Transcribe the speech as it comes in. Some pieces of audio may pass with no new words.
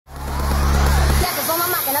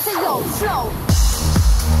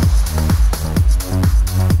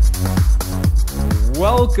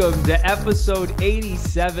Welcome to episode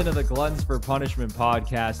 87 of the Gluttons For Punishment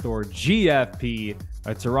Podcast, or GFP,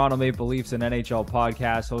 a Toronto Maple Leafs and NHL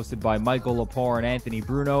podcast hosted by Michael Lepore and Anthony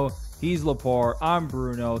Bruno. He's Lepore, I'm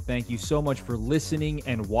Bruno. Thank you so much for listening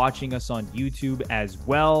and watching us on YouTube as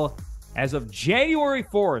well. As of January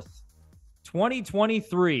 4th,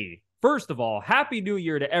 2023, first of all, Happy New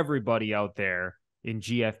Year to everybody out there in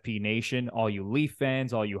GFP Nation, all you Leaf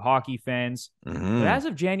fans, all you hockey fans. But as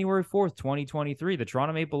of January 4th, 2023, the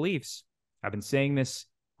Toronto Maple Leafs, I've been saying this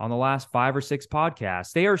on the last 5 or 6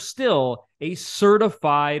 podcasts, they are still a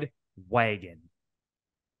certified wagon.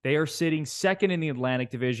 They are sitting second in the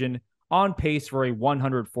Atlantic Division, on pace for a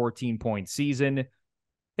 114-point season.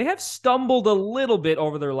 They have stumbled a little bit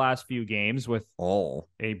over their last few games with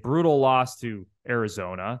a brutal loss to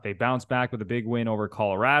Arizona. They bounced back with a big win over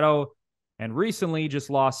Colorado, and recently just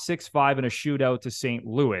lost 6-5 in a shootout to St.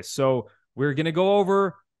 Louis. So we're going to go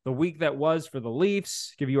over the week that was for the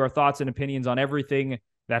Leafs, give you our thoughts and opinions on everything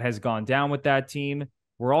that has gone down with that team.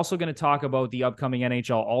 We're also going to talk about the upcoming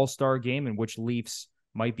NHL All-Star Game and which Leafs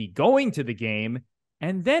might be going to the game.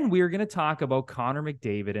 And then we're going to talk about Connor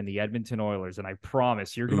McDavid and the Edmonton Oilers. And I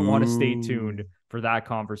promise you're going to want to stay tuned for that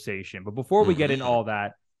conversation. But before we get into all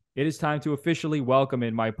that, it is time to officially welcome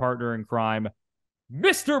in my partner in crime,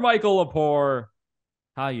 Mr. Michael Lepore.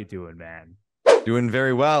 How you doing, man? Doing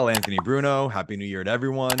very well, Anthony Bruno. Happy New Year to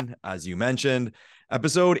everyone. As you mentioned,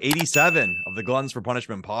 episode 87 of the Gluttons For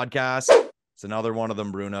Punishment Podcast. It's another one of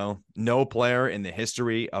them, Bruno. No player in the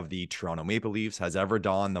history of the Toronto Maple Leafs has ever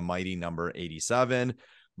donned the mighty number 87.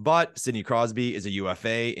 But Sidney Crosby is a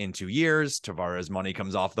UFA in 2 years. Tavares' money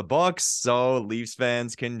comes off the books. So Leafs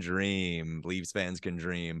fans can dream. Leafs fans can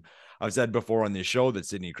dream. I've said before on this show that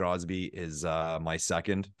Sidney Crosby is my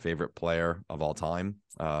second favorite player of all time,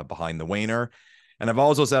 behind the Wayner. And I've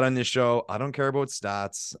also said on this show, I don't care about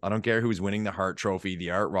stats. I don't care who's winning the Hart Trophy, the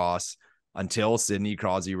Art Ross. Until Sidney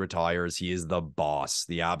Crosby retires, he is the boss,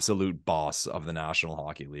 the absolute boss of the National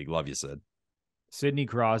Hockey League. Love you, Sid. Sidney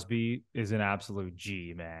Crosby is an absolute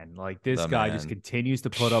G, man. Like, this guy just continues to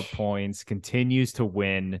put up points, continues to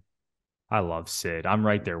win. I love Sid. I'm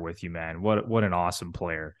right there with you, man. What an awesome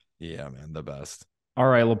player. Yeah, man, the best. All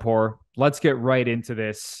right, Lepore, let's get right into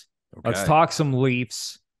this. Okay. Let's talk some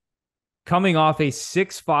Leafs. Coming off a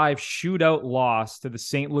 6-5 shootout loss to the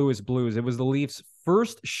St. Louis Blues. It was the Leafs'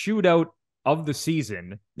 first shootout of the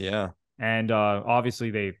season. Yeah. And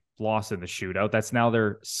obviously they lost in the shootout. That's now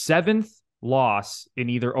their 7th loss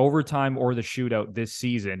in either overtime or the shootout this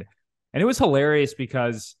season. And it was hilarious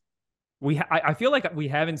because I feel like we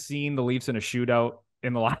haven't seen the Leafs in a shootout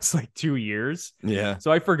in the last 2 years. Yeah.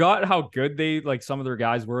 So I forgot how good some of their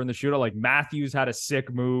guys were in the shootout. Like Matthews had a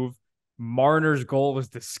sick move. Marner's goal was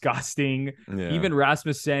disgusting. Yeah. Even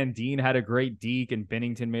Rasmus Sandin had a great deke, and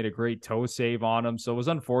Binnington made a great toe save on him. So it was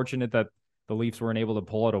unfortunate that the Leafs weren't able to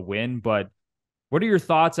pull out a win. But what are your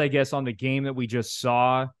thoughts, I guess, on the game that we just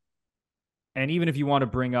saw? And even if you want to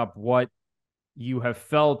bring up what you have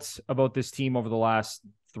felt about this team over the last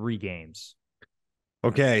 3 games.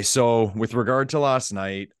 Okay, so with regard to last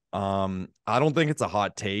night, I don't think it's a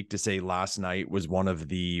hot take to say last night was one of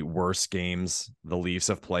the worst games the Leafs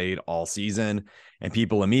have played all season. And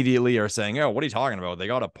people immediately are saying, oh, what are you talking about? They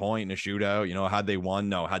got a point in a shootout. You know, had they won?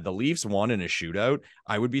 No, had the Leafs won in a shootout,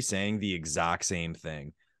 I would be saying the exact same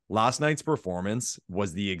thing. Last night's performance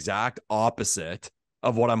was the exact opposite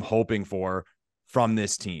of what I'm hoping for from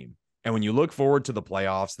this team. And when you look forward to the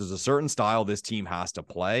playoffs, there's a certain style this team has to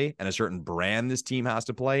play, and a certain brand this team has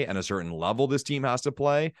to play, and a certain level this team has to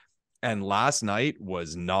play. And last night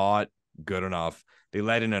was not good enough. They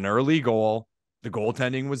let in an early goal. The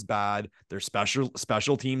goaltending was bad. Their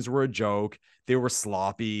special teams were a joke. They were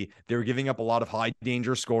sloppy. They were giving up a lot of high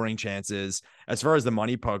danger scoring chances. As far as the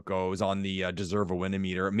money puck goes on the deserve a win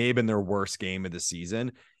meter, it may have been their worst game of the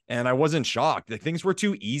season. And I wasn't shocked. Things were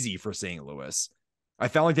too easy for St. Louis. I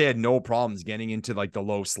felt like they had no problems getting into the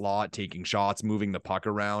low slot, taking shots, moving the puck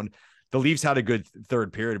around. The Leafs had a good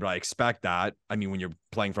third period, but I expect that. I mean, when you're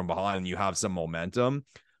playing from behind and you have some momentum,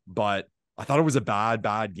 but I thought it was a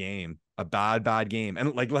bad game, a bad game.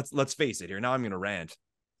 And let's face it here. Now I'm going to rant.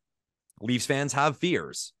 Leafs fans have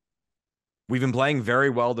fears. We've been playing very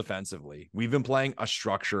well defensively. We've been playing a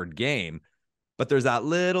structured game, but there's that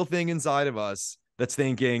little thing inside of us that's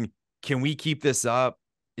thinking, can we keep this up?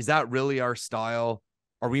 Is that really our style?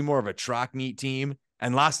 Are we more of a track meet team?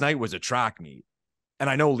 And last night was a track meet. And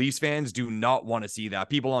I know Leafs fans do not want to see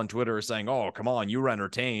that. People on Twitter are saying, oh, come on, you were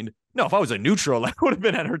entertained. No, if I was a neutral, I would have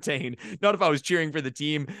been entertained. Not if I was cheering for the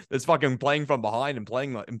team that's fucking playing from behind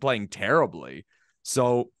and playing terribly.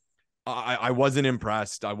 So I wasn't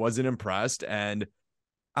impressed. And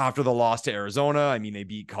after the loss to Arizona, I mean, they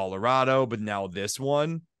beat Colorado, but now this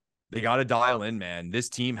one, they got to dial in, man. This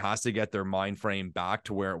team has to get their mind frame back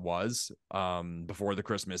to where it was before the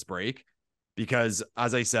Christmas break. Because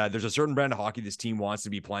as I said, there's a certain brand of hockey this team wants to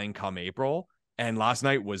be playing come April. And last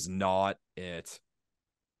night was not it.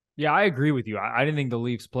 Yeah, I agree with you. I didn't think the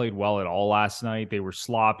Leafs played well at all last night. They were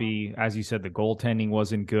sloppy. As you said, the goaltending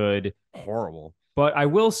wasn't good. Horrible. But I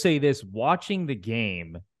will say this, watching the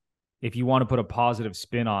game, if you want to put a positive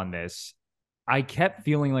spin on this, I kept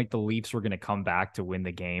feeling like the Leafs were going to come back to win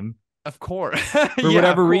the game. Of course. For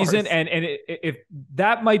whatever reason. And if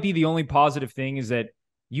that might be the only positive thing, is that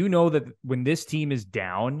you know that when this team is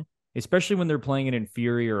down, especially when they're playing an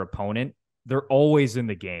inferior opponent, they're always in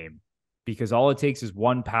the game, because all it takes is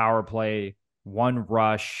one power play, one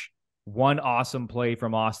rush, one awesome play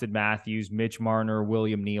from Austin Matthews, Mitch Marner,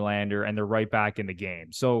 William Nylander, and they're right back in the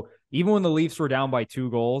game. So even when the Leafs were down by 2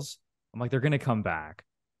 goals, I'm like, they're going to come back.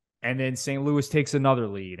 And then St. Louis takes another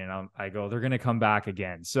lead, and I go, they're going to come back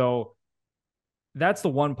again. So that's the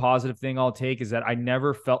one positive thing I'll take, is that I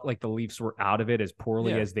never felt like the Leafs were out of it as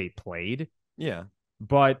poorly as they played. Yeah.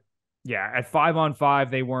 But yeah, at 5-on-5,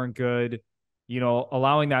 they weren't good. You know,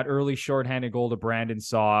 allowing that early shorthanded goal to Brandon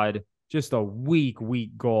Saad, just a weak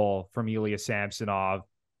goal from Ilya Samsonov.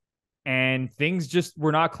 And things just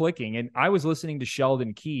were not clicking. And I was listening to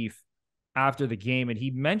Sheldon Keefe after the game, and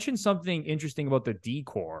he mentioned something interesting about the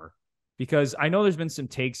D-core, because I know there's been some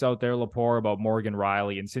takes out there, Lepore, about Morgan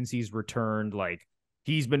Riley, and since he's returned, like,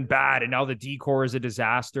 he's been bad, and now the D-core is a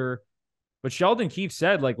disaster. But Sheldon Keefe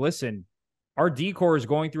said, like, listen, our D-core is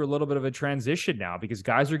going through a little bit of a transition now, because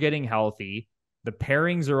guys are getting healthy, the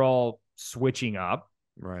pairings are all switching up,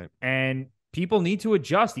 right? And people need to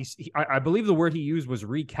adjust. I believe the word he used was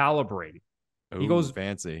recalibrate. He goes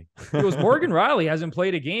fancy. He goes, Morgan Riley hasn't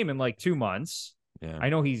played a game in like 2 months. Yeah. I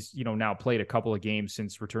know he's, now played a couple of games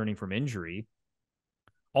since returning from injury.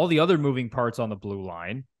 All the other moving parts on the blue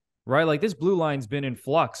line, right? Like, this blue line's been in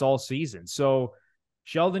flux all season. So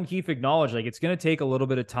Sheldon Keefe acknowledged, like, it's going to take a little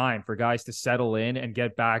bit of time for guys to settle in and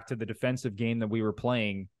get back to the defensive game that we were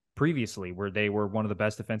playing previously, where they were one of the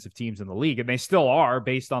best defensive teams in the league. And they still are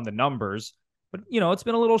based on the numbers. But, it's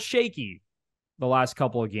been a little shaky the last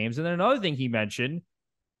couple of games. And then another thing he mentioned,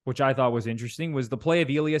 which I thought was interesting, was the play of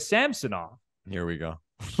Ilya Samsonov. Here we go.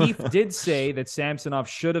 Keefe did say that Samsonov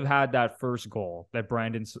should have had that first goal that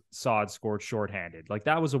Brandon Saad scored shorthanded. Like,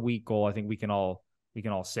 that was a weak goal. I think we can all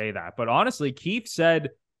say that. But honestly, Keefe said,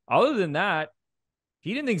 other than that,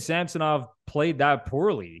 he didn't think Samsonov played that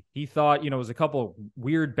poorly. He thought, it was a couple of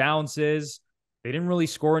weird bounces. They didn't really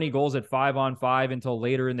score any goals at 5-on-5 until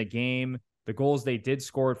later in the game. The goals they did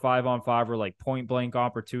score at 5-on-5 were like point-blank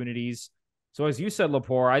opportunities. So as you said,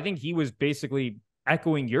 Lepore, I think he was basically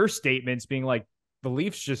echoing your statements, being like, the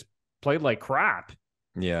Leafs just played like crap.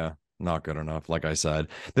 Yeah, not good enough, like I said.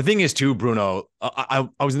 The thing is, too, Bruno, I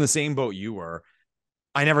was in the same boat you were.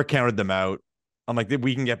 I never counted them out. I'm like,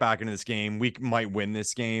 we can get back into this game. We might win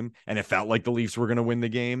this game. And it felt like the Leafs were going to win the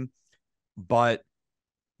game. But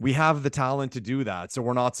we have the talent to do that. So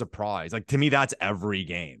we're not surprised. Like, to me, that's every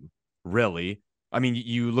game, really. I mean,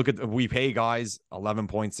 you look at, we pay guys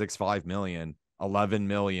 $11.65 million, $11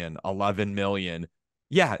 million, $11 million.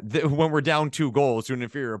 Yeah, when we're down 2 goals to an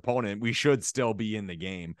inferior opponent, we should still be in the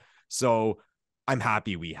game. So I'm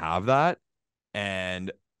happy we have that.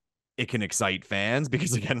 And it can excite fans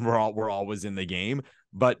because, again, we're always in the game.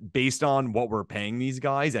 But based on what we're paying these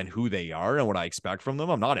guys and who they are and what I expect from them,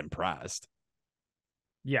 I'm not impressed.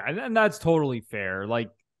 Yeah, and that's totally fair. Like,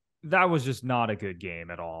 that was just not a good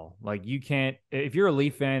game at all. Like, you can't, if you're a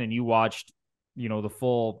Leaf fan and you watched, the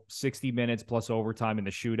full 60 minutes plus overtime in the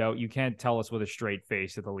shootout, you can't tell us with a straight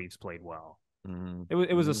face that the Leafs played well. Mm-hmm.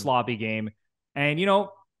 It was a sloppy game. And,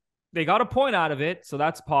 they got a point out of it, so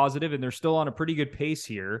that's positive, and they're still on a pretty good pace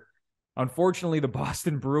here. Unfortunately, the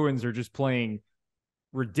Boston Bruins are just playing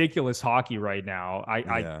ridiculous hockey right now.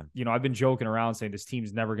 I've been joking around saying this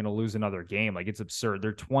team's never going to lose another game. Like, it's absurd.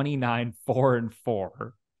 They're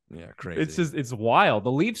 29-4-4. Yeah, crazy. It's wild.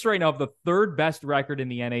 The Leafs right now have the 3rd best record in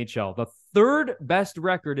the NHL. The 3rd best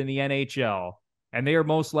record in the NHL. And they are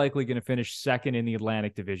most likely going to finish 2nd in the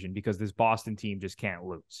Atlantic Division because this Boston team just can't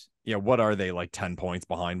lose. Yeah, what are they, like 10 points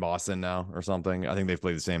behind Boston now or something? I think they've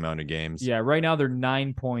played the same amount of games. Yeah, right now they're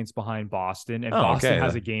 9 points behind Boston, and Boston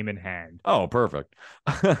has a game in hand. Oh, perfect.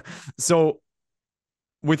 So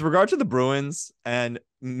with regard to the Bruins, and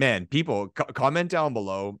man, people comment down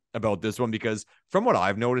below about this one, because from what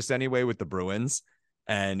I've noticed anyway with the Bruins,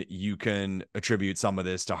 and you can attribute some of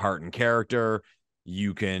this to heart and character,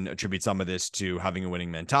 you can attribute some of this to having a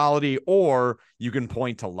winning mentality, or you can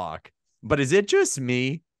point to luck. But is it just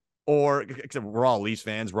me, or except we're all Leafs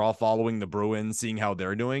fans, we're all following the Bruins, seeing how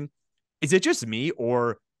they're doing? Is it just me,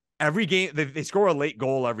 or every game they score a late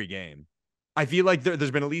goal every game? I feel like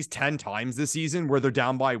there's been at least 10 times this season where they're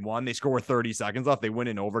down by 1, they score with 30 seconds left, they win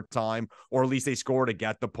in overtime, or at least they score to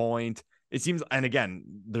get the point. It seems, and again,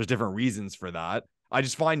 there's different reasons for that. I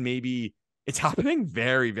just find maybe it's happening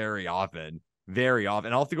very, very often. Very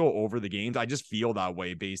often. I'll have to go over the games. I just feel that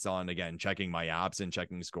way based on, again, checking my apps and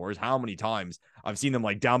checking scores. How many times I've seen them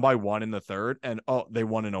like down by 1 in the third and they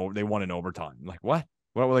won in overtime. I'm like, what?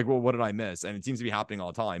 What did I miss? And it seems to be happening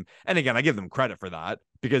all the time. And again, I give them credit for that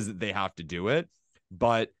because they have to do it.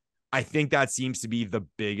 But I think that seems to be the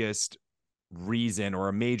biggest reason, or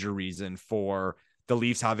a major reason, for the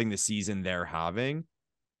Leafs having the season they're having,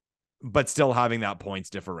 but still having that points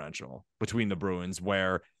differential between the Bruins,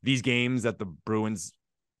 where these games that the Bruins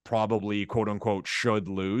probably, quote unquote, should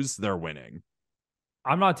lose, they're winning.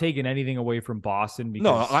 I'm not taking anything away from Boston.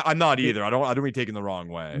 Because no, I'm not either. I don't be taken the wrong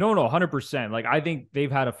way. No, 100%. Like, I think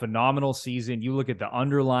they've had a phenomenal season. You look at the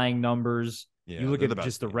underlying numbers. Yeah, you look at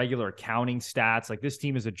just the regular counting stats. Like, this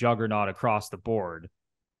team is a juggernaut across the board.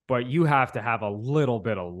 But you have to have a little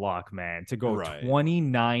bit of luck, man, to go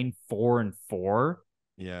 29-4-4.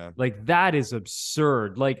 Yeah. Like, that is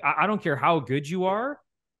absurd. Like, I don't care how good you are,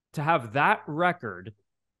 to have that record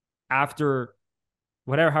after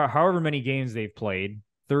however many games they've played,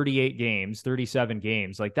 38 games, 37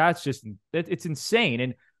 games. Like, that's just, it's insane.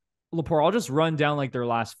 And Lepore, I'll just run down like their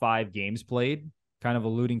last 5 games played, kind of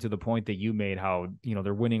alluding to the point that you made, how,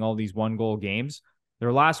 they're winning all these 1-goal games.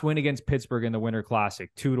 Their last win against Pittsburgh in the Winter Classic,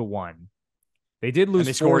 2-1. They did lose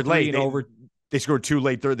 4-3 They scored 2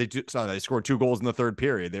 late third. They scored 2 goals in the third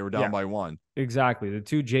period. They were down by 1. Exactly. The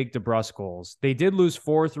 2 Jake DeBrusk goals. They did lose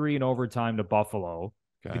 4-3 in overtime to Buffalo.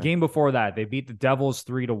 Okay. The game before that, they beat the Devils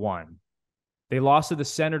 3-1. They lost to the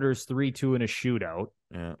Senators 3-2 in a shootout.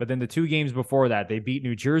 Yeah. But then the 2 games before that, they beat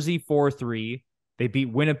New Jersey 4-3. They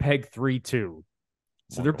beat Winnipeg 3-2.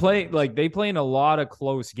 So they're playing, like, they play in a lot of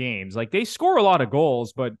close games. Like, they score a lot of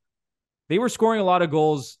goals, but they were scoring a lot of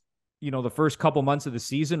goals, the first couple months of the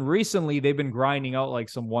season. Recently, they've been grinding out like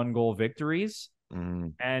some 1-goal victories.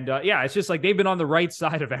 And it's just like they've been on the right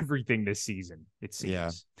side of everything this season, it seems.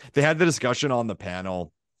 Yeah. They had the discussion on the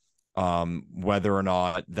panel whether or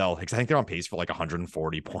not because I think they're on pace for like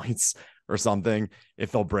 140 points or something,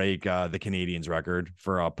 if they'll break the Canadiens record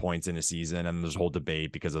for points in a season. And there's a whole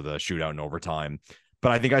debate because of the shootout and overtime.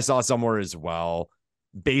 But I think I saw somewhere as well,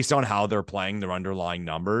 based on how they're playing, their underlying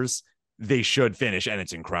numbers, they should finish, and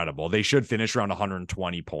it's incredible, they should finish around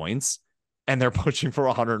 120 points, and they're pushing for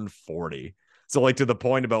 140. So, like, to the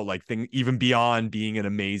point about like even beyond being an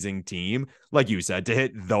amazing team, like you said, to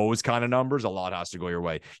hit those kind of numbers, a lot has to go your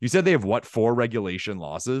way. You said they have 4 regulation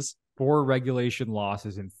losses? 4 regulation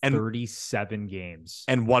losses in 37 games.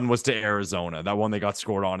 And 1 was to Arizona. That one they got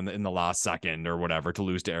scored on in the last second or whatever to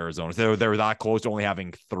lose to Arizona. So they were that close to only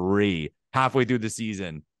having 3 halfway through the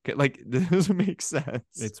season. Like, this doesn't make sense.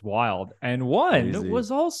 It's wild. And 1 was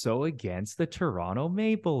also against the Toronto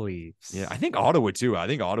Maple Leafs. Yeah, I think Ottawa too. I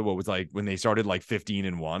think Ottawa was like, when they started like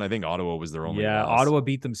 15-1, I think Ottawa was their only loss. Ottawa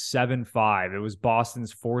beat them 7-5. It was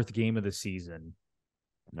Boston's 4th game of the season.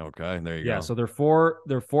 Okay, there you go. Yeah, so their 4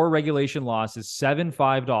 regulation losses,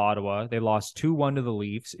 7-5 to Ottawa. They lost 2-1 to the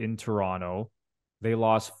Leafs in Toronto. They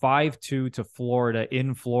lost 5-2 to Florida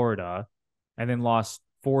in Florida, and then lost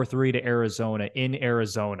 4-3 to Arizona in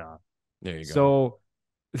Arizona. There you go. So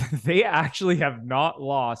they actually have not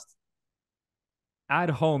lost at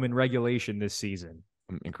home in regulation this season.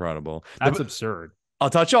 Incredible. That's absurd. I'll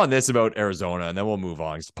touch on this about Arizona, and then we'll move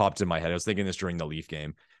on. It popped in my head. I was thinking this during the Leaf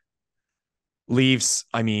game. Leafs,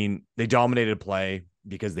 I mean, they dominated play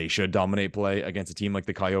because they should dominate play against a team like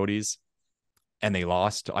the Coyotes, and they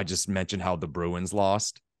lost. I just mentioned how the Bruins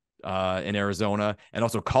lost in Arizona, and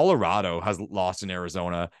also Colorado has lost in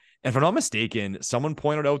Arizona. And if I'm not mistaken, someone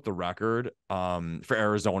pointed out the record for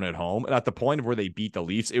Arizona at home, and at the point of where they beat the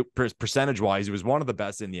Leafs, percentage-wise, it was one of the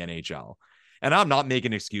best in the NHL. And I'm not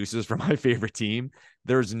making excuses for my favorite team.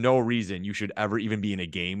 There's no reason you should ever even be in a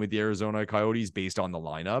game with the Arizona Coyotes based on the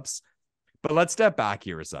lineups. But let's step back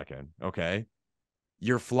here a second, okay?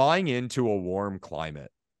 You're flying into a warm climate,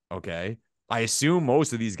 okay? I assume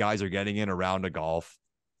most of these guys are getting in a round of golf.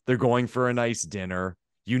 They're going for a nice dinner.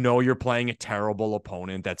 You know you're playing a terrible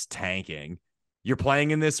opponent that's tanking. You're playing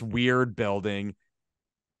in this weird building.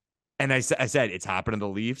 And I said, it's happened to the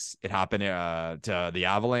Leafs. It happened to the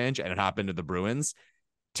Avalanche, and it happened to the Bruins.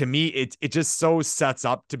 To me, it just so sets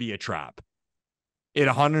up to be a trap. It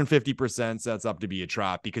 150% sets up to be a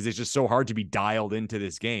trap because it's just so hard to be dialed into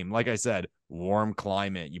this game. Like I said, warm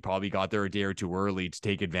climate. You probably got there a day or two early to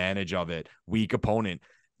take advantage of it. Weak opponent,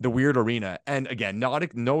 the weird arena. And again,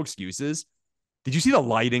 no excuses. Did you see the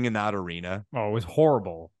lighting in that arena? Oh, it was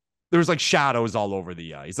horrible. There's like shadows all over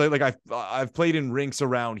the ice. Like I've played in rinks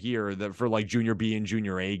around here that for like junior B and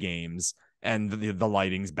junior A games, and the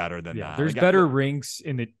lighting's better than that. There's better rinks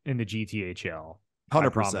in the GTHL. 100%. I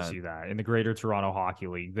promise you that in the Greater Toronto Hockey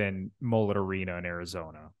League than Mullet Arena in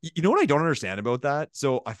Arizona. You know what I don't understand about that?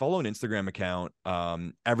 So I follow an Instagram account,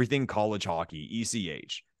 Everything College Hockey,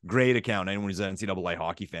 ECH. Great account. Anyone who's an NCAA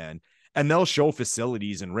hockey fan. And they'll show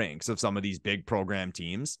facilities and rinks of some of these big program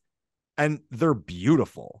teams. And they're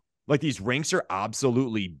beautiful. Like these rinks are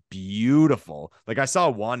absolutely beautiful. Like I saw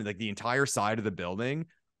one, like the entire side of the building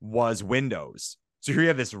was windows. So here you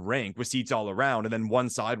have this rink with seats all around, and then one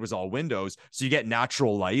side was all windows. So you get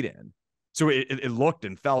natural light in. So it looked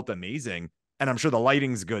and felt amazing. And I'm sure the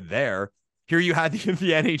lighting's good there. Here you had the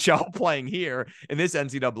NHL playing here in this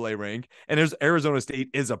NCAA rink, and there's Arizona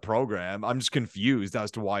State is a program. I'm just confused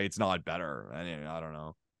as to why it's not better. I don't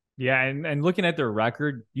know. Yeah, and looking at their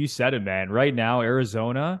record, you said it, man. Right now,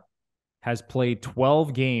 Arizona has played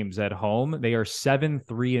 12 games at home. They are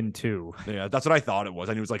 7-3-2. Yeah, that's what I thought it was.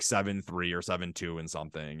 I knew it was like 7-3 or 7-2 and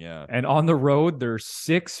something. Yeah. And on the road, they're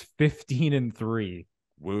 6-15-3.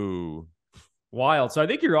 Woo. Wild. So I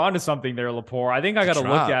think you're onto something there, Lepore. I think I got to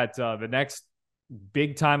look at the next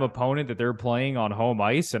big time opponent that they're playing on home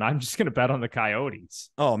ice, and I'm just going to bet on the Coyotes.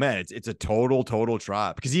 Oh man, it's a total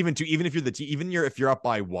trap, because even if you're if you're up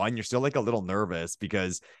by one, you're still like a little nervous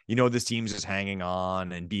because you know this team's just hanging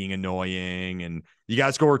on and being annoying, and you got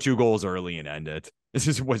to score 2 goals early and end it. This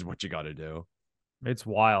is what you got to do. It's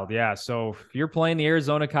wild. Yeah. So if you're playing the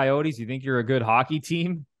Arizona Coyotes, you think you're a good hockey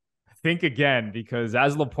team? Think again, because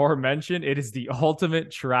as Lepore mentioned, it is the ultimate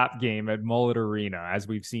trap game at Mullet Arena, as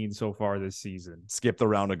we've seen so far this season. Skip the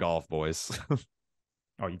round of golf, boys.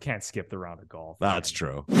 Oh, you can't skip the round of golf. That's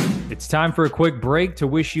true. It's time for a quick break to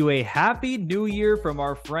wish you a happy new year from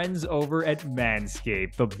our friends over at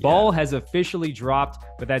MANSCAPED. The ball has officially dropped,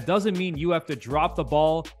 but that doesn't mean you have to drop the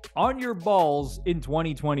ball on your balls in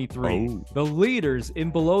 2023. Oh. The leaders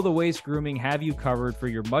in below the waist grooming have you covered for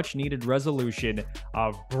your much needed resolution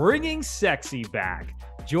of bringing sexy back.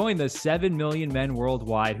 Join the 7 million men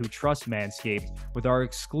worldwide who trust Manscaped with our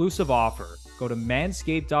exclusive offer. Go to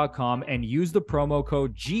manscaped.com and use the promo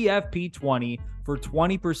code GFP20 for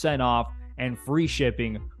 20% off and free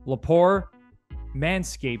shipping. Lepore,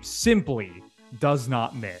 Manscaped simply does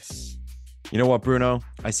not miss. You know what, Bruno?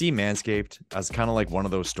 I see Manscaped as kind of like one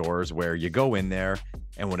of those stores where you go in there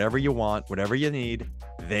and whatever you want, whatever you need,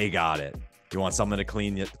 they got it. You want something to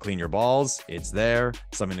clean your balls? It's there.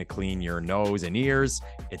 Something to clean your nose and ears?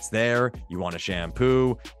 It's there. You want a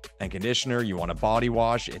shampoo and conditioner? You want a body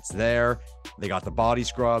wash? It's there. They got the body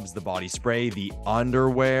scrubs, the body spray, the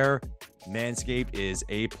underwear. Manscaped is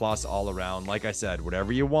A+ all around. Like I said,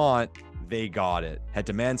 whatever you want, they got it. Head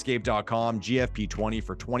to manscaped.com, GFP20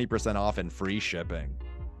 for 20% off and free shipping.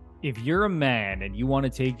 If you're a man and you want to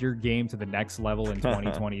take your game to the next level in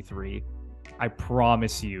 2023, I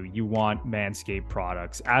promise you want Manscaped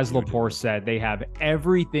products. As Lepore said, they have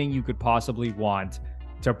everything you could possibly want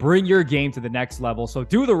to bring your game to the next level. So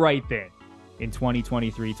do the right thing in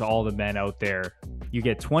 2023 to all the men out there. You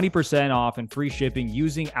get 20% off and free shipping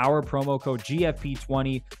using our promo code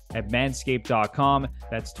GFP20 at manscaped.com.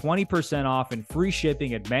 That's 20% off and free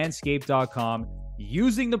shipping at manscaped.com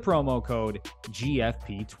using the promo code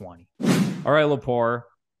GFP20. All right, Lepore.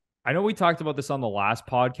 I know we talked about this on the last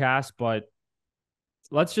podcast, but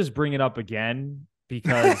let's just bring it up again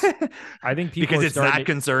because I think people it's that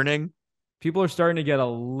concerning. People are starting to get a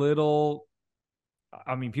little.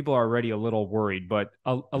 I mean, people are already a little worried, but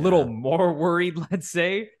a little more worried, let's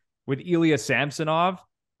say, with Ilya Samsonov,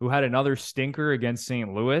 who had another stinker against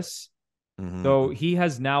St. Louis. Mm-hmm. So he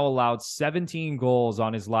has now allowed 17 goals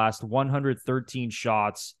on his last 113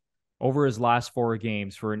 shots over his last 4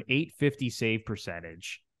 games for an .850 save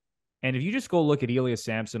percentage. And if you just go look at Ilya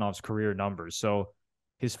Samsonov's career numbers, so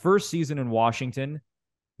his first season in Washington,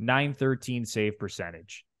 .913 save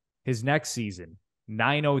percentage. His next season,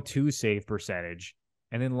 .902 save percentage.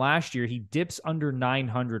 And then last year, he dips under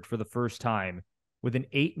 900 for the first time with an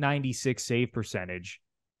 .896 save percentage.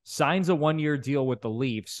 Signs a 1-year deal with the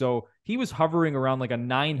Leafs. So he was hovering around like a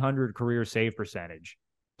 900 career save percentage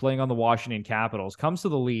playing on the Washington Capitals. Comes to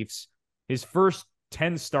the Leafs. His first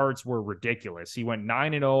 10 starts were ridiculous. He went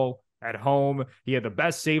 9-0 at home. He had the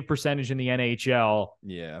best save percentage in the NHL.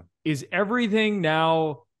 Yeah. Is everything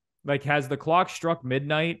now, like, has the clock struck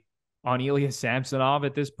midnight on Ilya Samsonov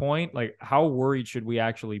at this point? Like, how worried should we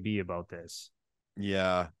actually be about this?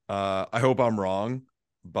 Yeah. I hope I'm wrong,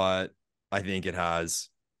 but I think it has.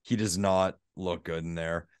 He does not look good in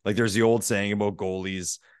there. Like, there's the old saying about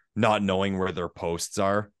goalies not knowing where their posts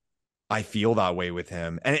are. I feel that way with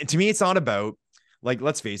him. And to me, it's not about, like,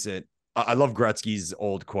 let's face it. I love Gretzky's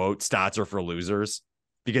old quote, stats are for losers,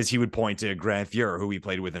 because he would point to Grant Fuhr, who he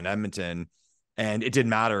played with in Edmonton. And it didn't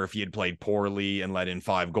matter if he had played poorly and let in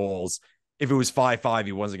 5 goals. If it was 5-5,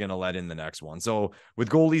 he wasn't going to let in the next one. So with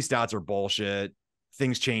goalie, stats are bullshit.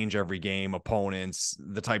 Things change every game, opponents,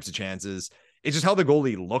 the types of chances. It's just how the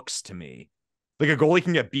goalie looks to me. Like, a goalie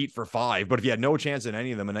can get beat for 5, but if he had no chance in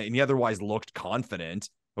any of them and he otherwise looked confident,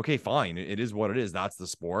 okay, fine. It is what it is. That's the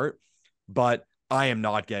sport. But I am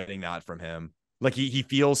not getting that from him. Like, he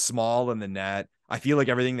feels small in the net. I feel like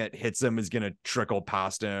everything that hits him is going to trickle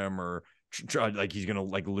past him, or like he's going to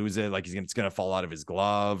like lose it. Like it's going to fall out of his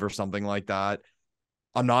glove or something like that.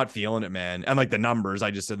 I'm not feeling it, man. And like the numbers,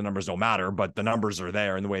 I just said the numbers don't matter, but the numbers are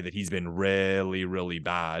there in the way that he's been really, really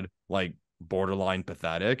bad, like borderline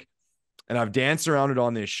pathetic. And I've danced around it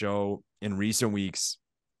on this show in recent weeks,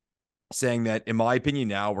 saying that, in my opinion,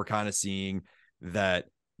 now we're kind of seeing that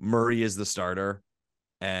Murray is the starter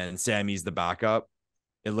and Sammy's the backup.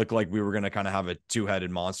 It looked like we were going to kind of have a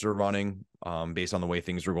 2-headed monster running based on the way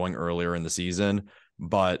things were going earlier in the season.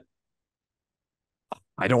 But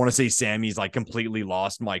I don't want to say Sammy's like completely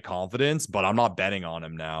lost my confidence, but I'm not betting on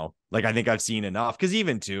him now. Like, I think I've seen enough, because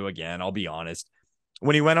even too, again, I'll be honest,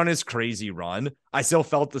 when he went on his crazy run, I still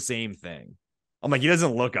felt the same thing. I'm like, he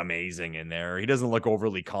doesn't look amazing in there. He doesn't look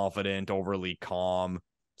overly confident, overly calm.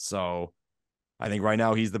 So I think right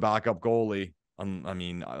now he's the backup goalie. I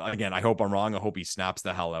mean, again, I hope I'm wrong. I hope he snaps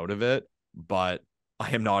the hell out of it, but I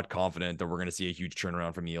am not confident that we're going to see a huge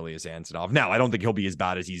turnaround from Ilya Samsonov. Now, I don't think he'll be as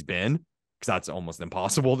bad as he's been, because that's almost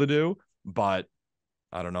impossible to do, but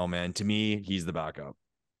I don't know, man. To me, he's the backup.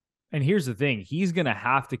 And here's the thing. He's going to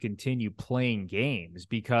have to continue playing games,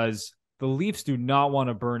 because the Leafs do not want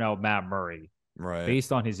to burn out Matt Murray. Right.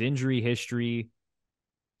 Based on his injury history,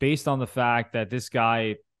 based on the fact that this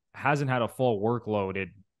guy hasn't had a full workload in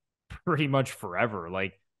pretty much forever.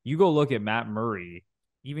 Like, you go look at Matt Murray,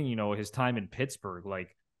 even, his time in Pittsburgh,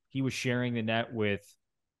 like, he was sharing the net with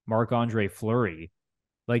Marc-Andre Fleury.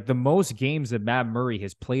 Like, the most games that Matt Murray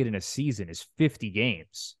has played in a season is 50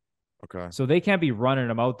 games. Okay. So they can't be running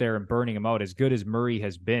him out there and burning him out, as good as Murray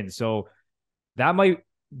has been. So that might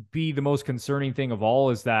be the most concerning thing of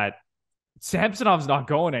all, is that Samsonov's not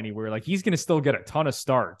going anywhere. Like, he's going to still get a ton of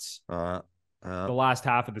starts the last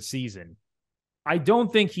half of the season. I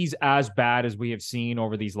don't think he's as bad as we have seen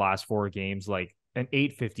over these last 4 games. Like, an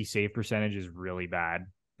 .850 save percentage is really bad.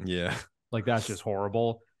 Yeah. Like, that's just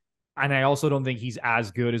horrible. And I also don't think he's as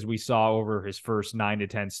good as we saw over his first 9 to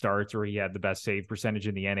 10 starts, where he had the best save percentage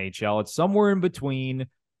in the NHL. It's somewhere in between.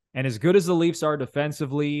 And as good as the Leafs are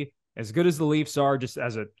defensively, as good as the Leafs are just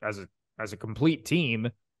as a complete team,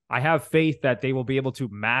 I have faith that they will be able to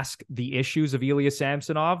mask the issues of Ilya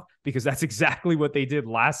Samsonov, because that's exactly what they did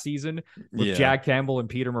last season with Jack Campbell and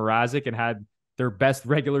Peter Mrazek, and had their best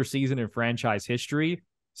regular season in franchise history.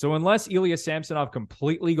 So unless Ilya Samsonov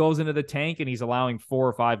completely goes into the tank and he's allowing 4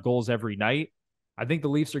 or 5 goals every night, I think the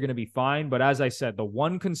Leafs are going to be fine. But as I said, the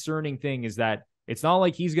one concerning thing is that it's not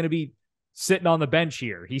like he's going to be sitting on the bench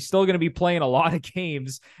here. He's still going to be playing a lot of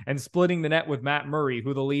games and splitting the net with Matt Murray,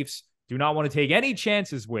 who the Leafs do not want to take any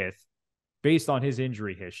chances with based on his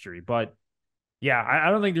injury history. But yeah, I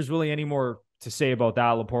don't think there's really any more to say about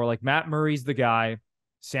that, Lepore. Like, Matt Murray's the guy.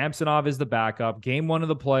 Samsonov is the backup. Game 1 of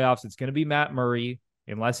the playoffs, it's going to be Matt Murray,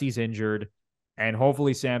 unless he's injured. And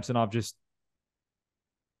hopefully Samsonov just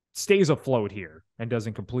stays afloat here and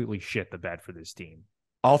doesn't completely shit the bed for this team.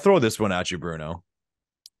 I'll throw this one at you, Bruno.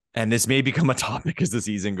 And this may become a topic as the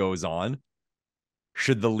season goes on.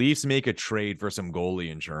 Should the Leafs make a trade for some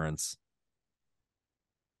goalie insurance?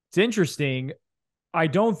 It's interesting. I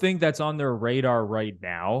don't think that's on their radar right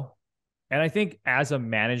now. And I think as a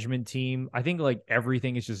management team, I think like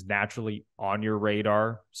everything is just naturally on your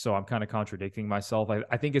radar. So I'm kind of contradicting myself.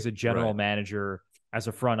 I think as a general manager, as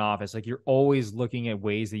a front office, like, you're always looking at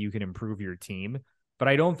ways that you can improve your team. But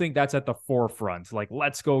I don't think that's at the forefront. Like,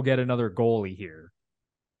 let's go get another goalie here.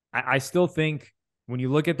 I still think when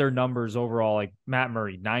you look at their numbers overall, like Matt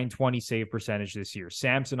Murray, 920 save percentage this year.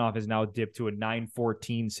 Samsonov has now dipped to a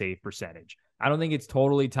 914 save percentage. I don't think it's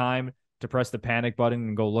totally time to press the panic button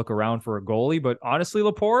and go look around for a goalie. But honestly,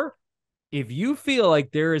 Lepore, if you feel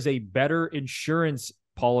like there is a better insurance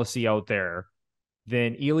policy out there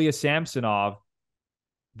than Ilya Samsonov,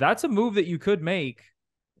 that's a move that you could make.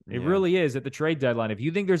 It really is at the trade deadline. If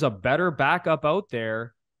you think there's a better backup out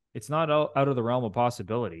there, It's not out of the realm of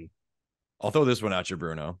possibility. I'll throw this one at you,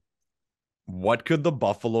 Bruno. What could the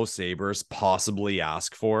Buffalo Sabres possibly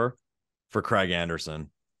ask for Craig Anderson?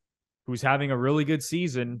 Who's having a really good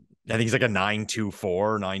season. I think he's like a 9.24,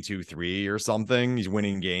 9.23 or something. He's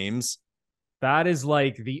winning games. That is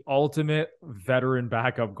like the ultimate veteran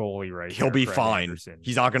backup goalie, right? He'll be Craig fine. Anderson.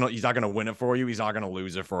 He's not gonna win it for you. He's not gonna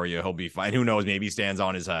lose it for you. He'll be fine. Who knows? Maybe he stands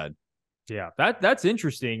on his head. Yeah, that's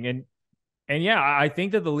interesting. And yeah, I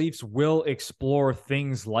think that the Leafs will explore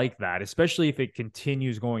things like that, especially if it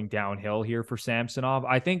continues going downhill here for Samsonov.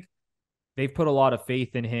 I think they've put a lot of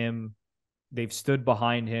faith in him. They've stood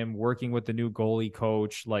behind him, working with the new goalie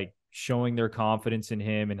coach, like showing their confidence in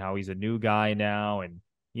him and how he's a new guy now. And,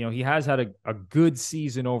 he has had a good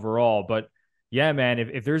season overall. But yeah, man,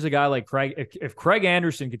 if there's a guy like Craig, if Craig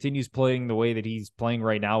Anderson continues playing the way that he's playing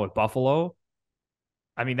right now with Buffalo,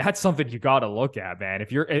 I mean, that's something you got to look at, man.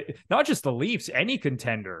 If you're not just the Leafs, any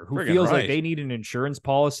contender who feels like they need an insurance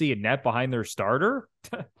policy and net behind their starter,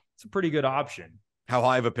 it's a pretty good option. How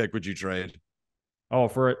high of a pick would you trade? Oh,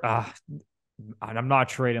 I'm not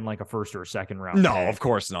trading like a first or a second round. No, of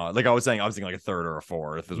course not. Like I was thinking like a third or a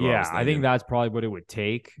fourth. Yeah, I think that's probably what it would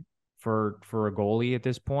take for a goalie at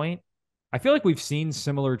this point. I feel like we've seen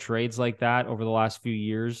similar trades like that over the last few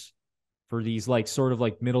years for these like sort of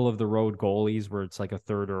like middle of the road goalies where it's like a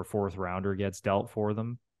third or a fourth rounder gets dealt for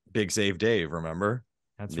them. Big save Dave, remember?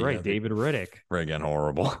 That's right, David Riddick. Friggin'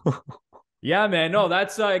 horrible. Yeah, man. No,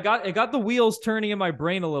 that's it got the wheels turning in my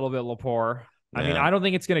brain a little bit, Lepore. I mean, I don't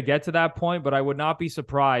think it's going to get to that point, but I would not be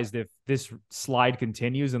surprised if this slide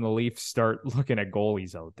continues and the Leafs start looking at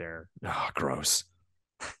goalies out there. Oh, gross.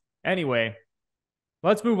 Anyway,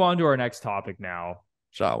 let's move on to our next topic now.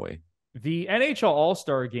 Shall we? The NHL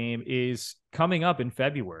All-Star Game is coming up in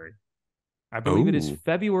February. I believe it is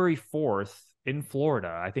February 4th in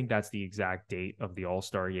Florida. I think that's the exact date of the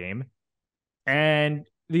All-Star Game. And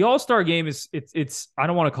the All-Star Game it's I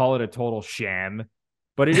don't want to call it a total sham,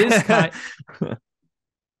 but it is kind of,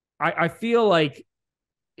 I feel like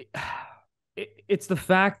it's the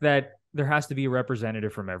fact that there has to be a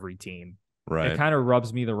representative from every team. Right. It kind of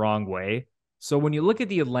rubs me the wrong way. So when you look at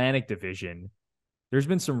the Atlantic Division, there's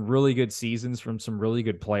been some really good seasons from some really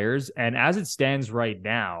good players. And as it stands right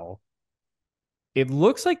now, it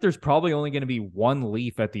looks like there's probably only going to be one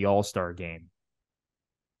Leaf at the All-Star Game.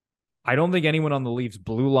 I don't think anyone on the Leafs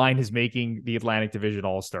blue line is making the Atlantic Division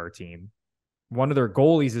All-Star team. One of their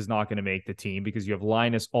goalies is not going to make the team because you have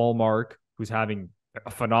Linus Ullmark, who's having a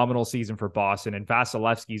phenomenal season for Boston, and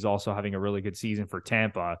Vasilevsky's also having a really good season for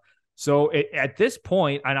Tampa. So at this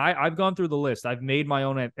point, and I've gone through the list, I've made my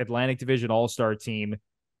own Atlantic Division All-Star team.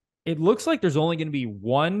 It looks like there's only going to be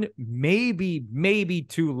one, maybe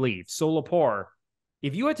two Leafs. So Lepore,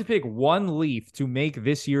 if you had to pick one Leaf to make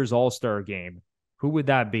this year's All-Star Game, who would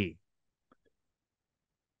that be?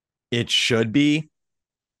 It should be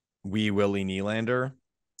Wee Willie Nylander,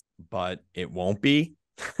 but it won't be.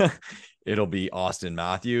 It'll be Austin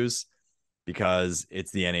Matthews because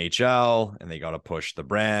it's the NHL and they got to push the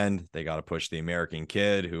brand. They got to push the American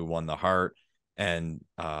kid who won the Hart and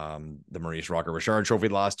the Maurice Rocker-Richard Trophy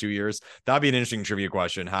the last 2 years. That'd be an interesting trivia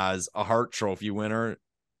question. Has a Hart Trophy winner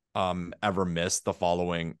ever missed the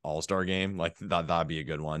following All-Star game? Like that'd be a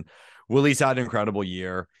good one. Willie's had an incredible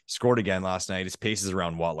year. Scored again last night. His pace is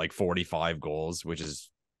around 45 goals, which is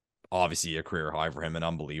obviously a career high for him and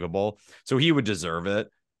unbelievable. So he would deserve it.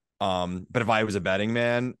 But if I was a betting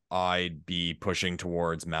man, I'd be pushing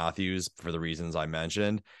towards Matthews for the reasons I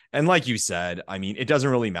mentioned. And like you said, I mean, it doesn't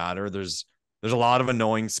really matter. There's a lot of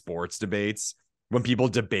annoying sports debates when people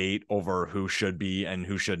debate over who should be and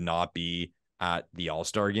who should not be at the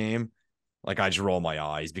All-Star Game. Like I just roll my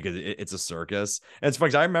eyes because it's a circus. And it's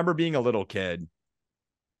funny, I remember being a little kid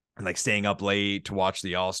and like staying up late to watch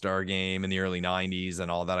the All-Star Game in the early 90s and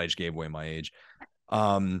all that. I just gave away my age.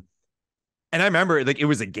 And I remember like it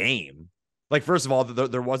was a game. Like, first of all,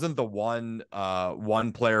 there wasn't the one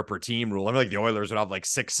player per team rule. I mean, like the Oilers would have like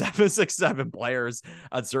six, seven players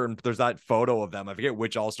at certain. There's that photo of them. I forget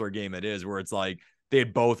which All-Star game it is, where it's like they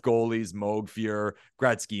had both goalies, Moog, Fuhr,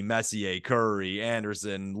 Gretzky, Messier, Curry,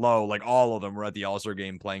 Anderson, Lowe, like all of them were at the All-Star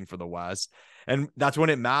game playing for the West. And that's when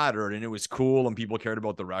it mattered and it was cool and people cared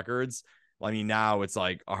about the records. I mean, now it's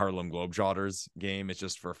like a Harlem Globetrotters game. It's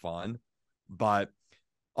just for fun. But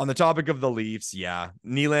on the topic of the Leafs, yeah,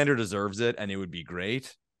 Nylander deserves it and it would be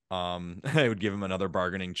great. I would give him another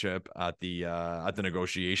bargaining chip at the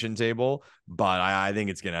negotiation table, but I think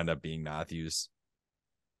it's going to end up being Matthews.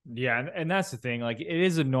 Yeah, and that's the thing. Like, it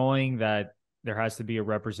is annoying that there has to be a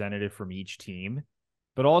representative from each team,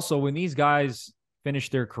 but also when these guys finish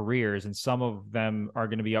their careers and some of them are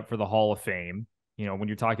going to be up for the Hall of Fame, when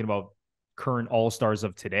you're talking about current All-Stars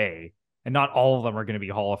of today, and not all of them are going to be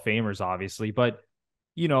Hall of Famers, obviously, but,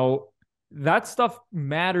 that stuff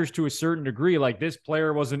matters to a certain degree. Like, this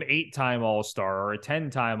player was an 8-time All-Star or a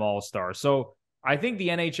 10-time All-Star. So I think the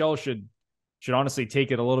NHL should honestly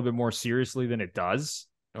take it a little bit more seriously than it does.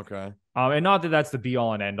 Okay. And not that that's the be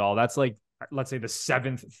all and end all. That's like, let's say, the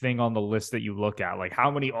 7th thing on the list that you look at. Like, how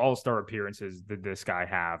many All-Star appearances did this guy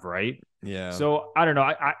have, right? Yeah. So I don't know.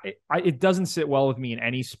 It doesn't sit well with me in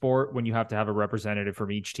any sport when you have to have a representative from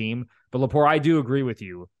each team. But Lepore, I do agree with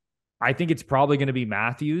you. I think it's probably going to be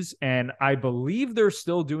Matthews, and I believe they're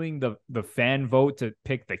still doing the fan vote to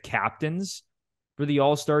pick the captains for the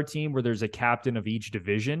All-Star team, where there's a captain of each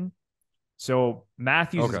division. So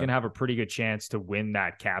Matthews is going to have a pretty good chance to win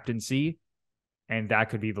that captaincy, and that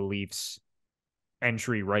could be the Leafs'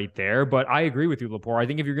 entry right there. But I agree with you, Lepore. I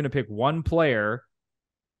think if you're going to pick one player,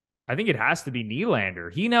 I think it has to be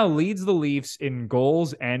Nylander. He now leads the Leafs in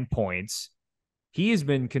goals and points. He has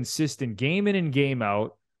been consistent game in and game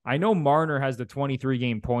out. I know Marner has the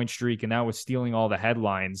 23-game point streak, and that was stealing all the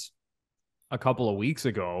headlines a couple of weeks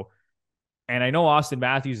ago. And I know Austin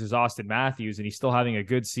Matthews is Austin Matthews, and he's still having a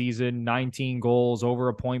good season, 19 goals, over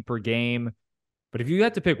a point per game. But if you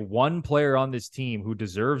had to pick one player on this team who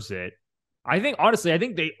deserves it, I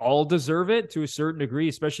think they all deserve it to a certain degree,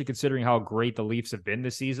 especially considering how great the Leafs have been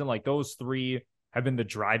this season. Like, those three have been the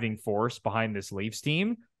driving force behind this Leafs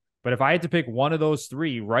team. But if I had to pick one of those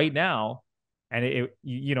three right now, and it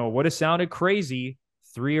would have sounded crazy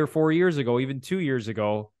 3 or 4 years ago, even 2 years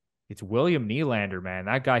ago, it's William Nylander, man.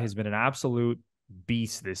 That guy has been an absolute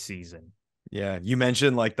beast this season. Yeah, you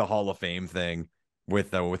mentioned like the Hall of Fame thing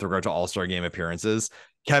with regard to All-Star Game appearances.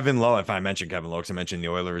 Kevin Lowe, if I mentioned Kevin Lowe, because I mentioned the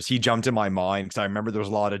Oilers, he jumped in my mind because I remember there was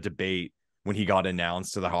a lot of debate when he got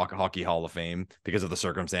announced to the Hockey Hall of Fame because of the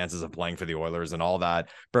circumstances of playing for the Oilers and all that.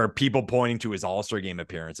 But people pointing to his All-Star Game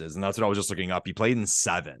appearances, and that's what I was just looking up. He played in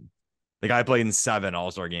 7. The guy played in 7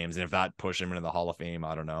 All-Star games, and if that pushed him into the Hall of Fame,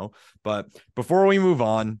 I don't know. But before we move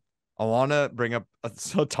on, I want to bring up a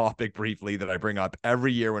topic briefly that I bring up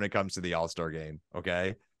every year when it comes to the All-Star game,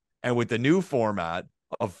 okay? And with the new format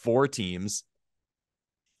of 4 teams,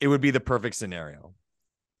 it would be the perfect scenario.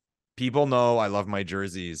 People know I love my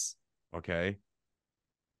jerseys, okay?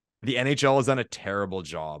 The NHL has done a terrible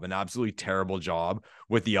job, an absolutely terrible job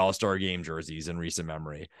with the All-Star Game jerseys in recent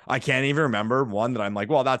memory. I can't even remember one that I'm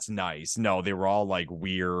like, well, that's nice. No, they were all like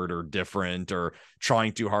weird or different or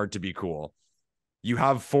trying too hard to be cool. You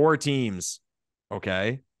have 4 teams,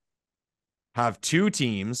 okay? Have 2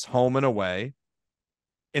 teams, home and away,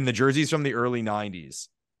 in the jerseys from the early 90s.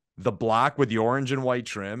 The black with the orange and white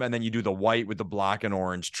trim, and then you do the white with the black and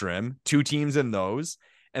orange trim. 2 teams in those.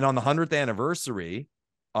 And on the 100th anniversary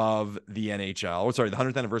of the NHL, the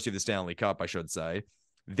 100th anniversary of the Stanley Cup, I should say,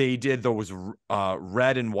 they did those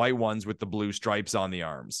red and white ones with the blue stripes on the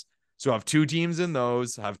arms. So have 2 teams in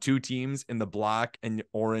those, have 2 teams in the black and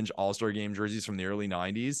orange All-Star Game jerseys from the early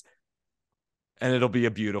 90s, and it'll be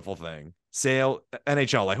a beautiful thing.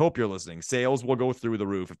 NHL, I hope you're listening. Sales will go through the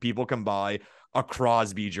roof. If people can buy a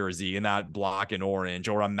Crosby jersey in that black and orange,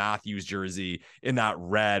 or a Matthews jersey in that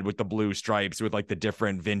red with the blue stripes with like the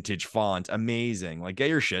different vintage font, amazing. Like, get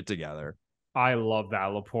your shit together. I love that,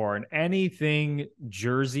 Lepore. And anything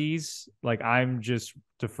jerseys, like, I'm just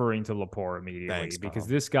deferring to Lepore immediately. Thanks, because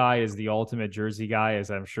this guy is the ultimate jersey guy, as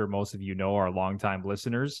I'm sure most of you know, our longtime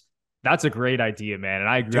listeners. That's a great idea, man. And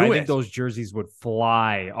I agree. I think those jerseys would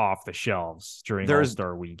fly off the shelves during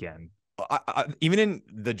All-Star weekend. Even in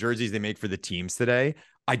the jerseys they make for the teams today,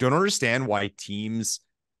 I don't understand why teams,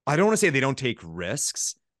 I don't want to say they don't take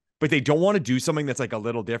risks, but they don't want to do something that's like a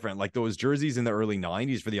little different. Like those jerseys in the early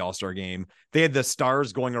 90s for the All-Star game, they had the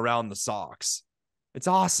stars going around the socks. It's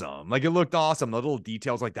awesome. Like, it looked awesome. The little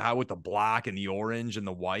details like that with the black and the orange and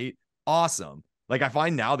the white. Awesome. Like, I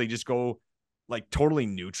find now they just go like totally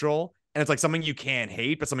neutral. And it's like something you can't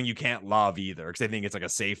hate, but something you can't love either. Because I think it's like a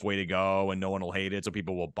safe way to go and no one will hate it. So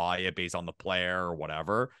people will buy it based on the player or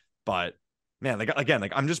whatever. But man, like, again,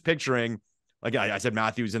 like, I'm just picturing, like I said,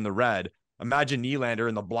 Matthews in the red. Imagine Nylander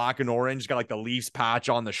in the black and orange, got like the Leafs patch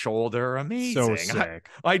on the shoulder. Amazing. So sick.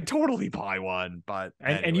 I'd totally buy one. But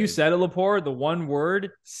and you said it, Lepore, the one word,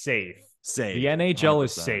 safe. Safe. The NHL 100%.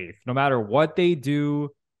 is safe. No matter what they do,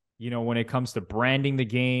 when it comes to branding the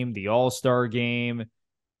game, the All-Star game,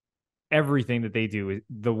 everything that they do,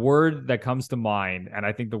 the word that comes to mind, and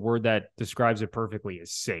I think the word that describes it perfectly,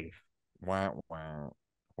 is safe. Wow.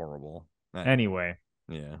 Horrible. Anyway.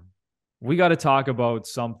 Yeah. We got to talk about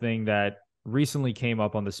something that recently came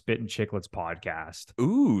up on the Spit and Chicklets podcast.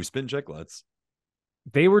 Ooh, Spit and Chicklets.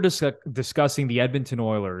 They were discussing the Edmonton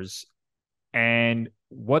Oilers, and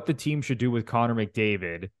what the team should do with Connor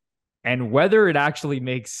McDavid and whether it actually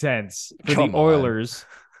makes sense for Come the on. Oilers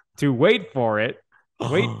to wait for it,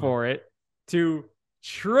 to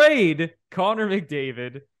trade Connor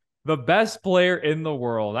McDavid, the best player in the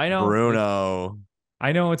world. I know Bruno.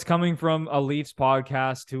 I know it's coming from a Leafs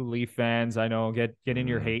podcast to Leaf fans. I know, get in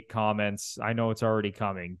your hate comments. I know it's already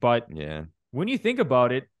coming. But yeah, when you think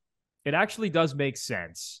about it, it actually does make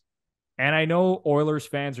sense. And I know Oilers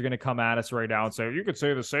fans are going to come at us right now and say, you could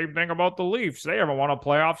say the same thing about the Leafs. They haven't won a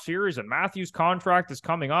playoff series, and Matthews' contract is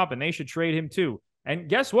coming up, and they should trade him too. And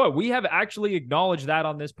guess what? We have actually acknowledged that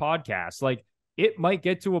on this podcast. Like, it might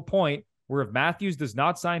get to a point where if Matthews does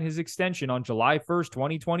not sign his extension on July 1st,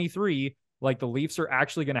 2023, like the Leafs are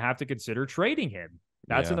actually going to have to consider trading him.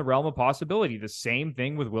 That's in the realm of possibility. The same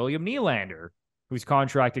thing with William Nylander, whose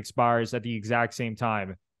contract expires at the exact same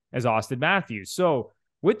time as Austin Matthews. So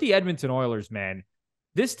with the Edmonton Oilers, man,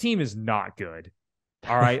 this team is not good.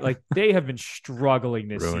 All right. Like, they have been struggling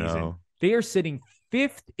this season. They are sitting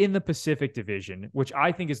 5th in the Pacific Division, which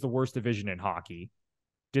I think is the worst division in hockey.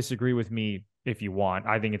 Disagree with me if you want.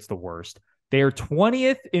 I think it's the worst. They are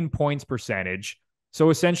 20th in points percentage. So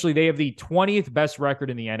essentially, they have the 20th best record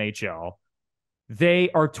in the NHL. They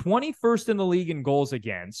are 21st in the league in goals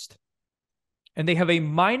against, and they have a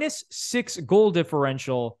 -6 goal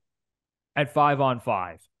differential at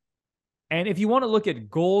 5-on-5. And if you want to look at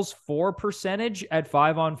goals for percentage at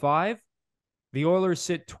 5-on-5, the Oilers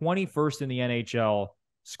sit 21st in the NHL,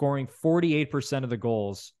 scoring 48% of the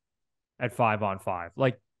goals at 5-on-5.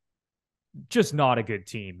 Like, just not a good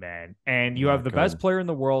team, man. And you have the best player in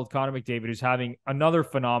the world, Connor McDavid, who's having another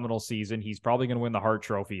phenomenal season. He's probably going to win the Hart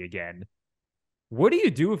Trophy again. What do you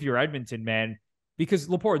do if you're Edmonton, man? Because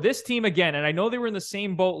Lepore, this team again, and I know they were in the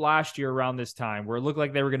same boat last year around this time where it looked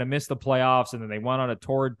like they were going to miss the playoffs, and then they went on a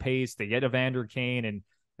torrid pace. They get Evander Kane and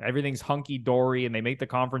everything's hunky-dory and they make the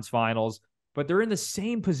conference finals, but they're in the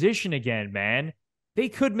same position again, man. They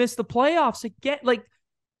could miss the playoffs again. Like,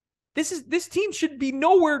 this team should be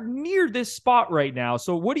nowhere near this spot right now.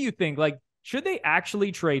 So what do you think? Like, should they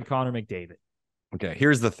actually trade Connor McDavid? Okay,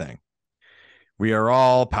 here's the thing. We are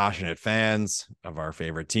all passionate fans of our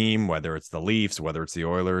favorite team, whether it's the Leafs, whether it's the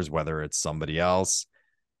Oilers, whether it's somebody else.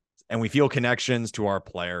 And we feel connections to our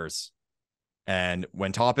players. And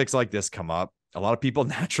when topics like this come up, a lot of people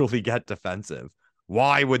naturally get defensive.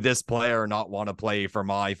 Why would this player not want to play for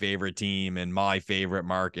my favorite team in my favorite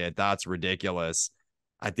market? That's ridiculous.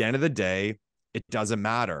 At the end of the day, it doesn't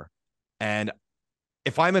matter. And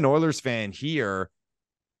if I'm an Oilers fan here,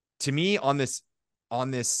 to me on this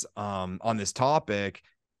topic,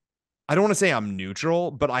 I don't want to say I'm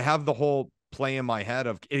neutral, but I have the whole play in my head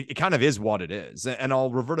of it kind of is what it is. And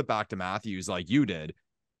I'll revert it back to Matthews like you did.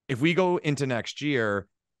 If we go into next year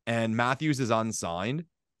and Matthews is unsigned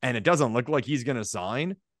and it doesn't look like he's going to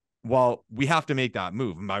sign, well, we have to make that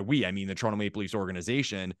move. And by we, I mean the Toronto Maple Leafs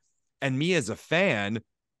organization. And me as a fan,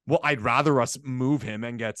 well, I'd rather us move him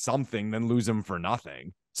and get something than lose him for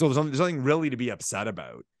nothing. So there's nothing really to be upset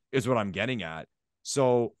about, is what I'm getting at.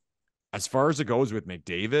 So as far as it goes with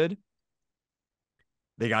McDavid,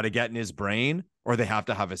 they got to get in his brain, or they have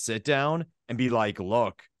to have a sit down and be like,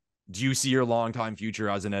 look, do you see your longtime future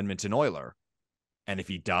as an Edmonton Oiler? And if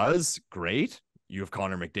he does, great. You have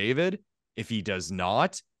Connor McDavid. If he does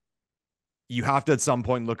not, you have to at some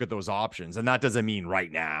point look at those options. And that doesn't mean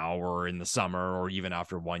right now or in the summer or even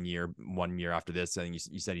after 1 year after this. I think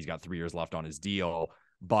you said he's got 3 years left on his deal.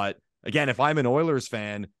 But again, if I'm an Oilers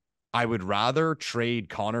fan, I would rather trade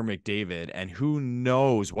Connor McDavid, and who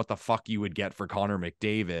knows what the fuck you would get for Connor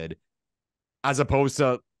McDavid, as opposed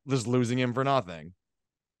to just losing him for nothing.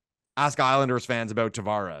 Ask Islanders fans about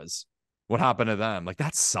Tavares. What happened to them? Like,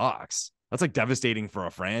 that sucks. That's like devastating for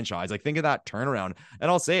a franchise. Like, think of that turnaround. And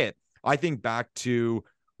I'll say it. I think back to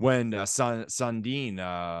when Sundin,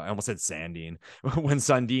 I almost said Sandin, when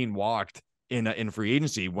Sundin walked in free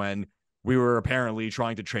agency, when we were apparently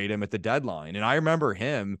trying to trade him at the deadline. And I remember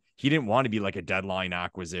he didn't want to be like a deadline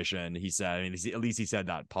acquisition. He said, I mean, at least he said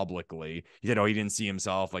that publicly. He said, he didn't see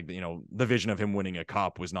himself like, the vision of him winning a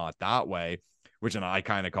cup was not that way, which I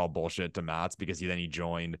kind of call bullshit to Mats, because he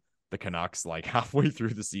joined the Canucks like halfway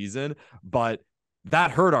through the season. But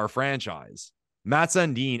that hurt our franchise. Matt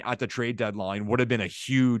Sundin at the trade deadline would have been a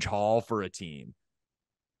huge haul for a team.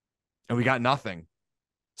 And we got nothing.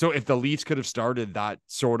 So if the Leafs could have started that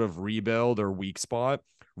sort of rebuild or weak spot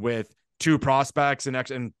with 2 prospects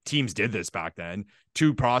and teams did this back then,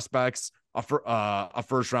 2 prospects, a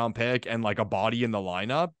first round pick, and like a body in the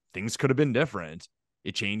lineup, things could have been different.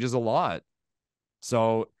 It changes a lot.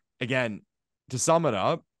 So again, to sum it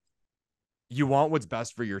up, you want what's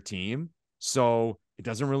best for your team. So it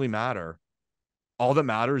doesn't really matter. All that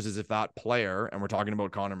matters is if that player, and we're talking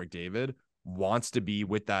about Connor McDavid, wants to be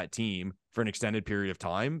with that team for an extended period of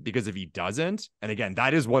time. Because if he doesn't, and again,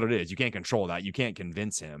 that is what it is. You can't control that. You can't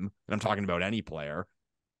convince him. And I'm talking about any player.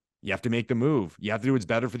 You have to make the move. You have to do what's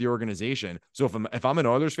better for the organization. So if I'm an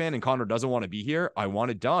Oilers fan and Connor doesn't want to be here, I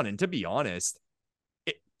want it done. And to be honest,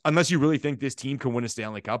 unless you really think this team can win a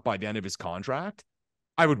Stanley Cup by the end of his contract,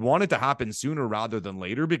 I would want it to happen sooner rather than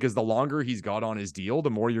later, because the longer he's got on his deal,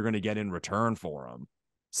 the more you're going to get in return for him.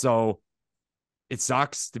 So it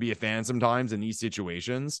sucks to be a fan sometimes in these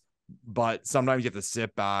situations, but sometimes you have to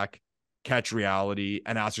sit back, catch reality,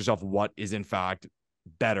 and ask yourself what is in fact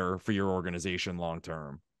better for your organization long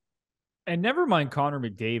term. And never mind Connor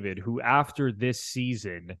McDavid, who after this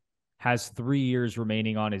season has 3 years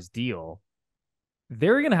remaining on his deal.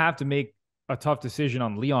 They're going to have to make a tough decision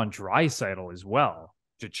on Leon Draisaitl as well.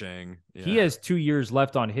 Cha-ching. Yeah. He has 2 years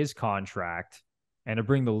left on his contract. And to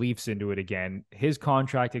bring the Leafs into it again, his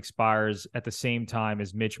contract expires at the same time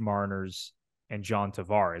as Mitch Marner's and John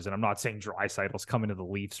Tavares. And I'm not saying Draisaitl's coming to the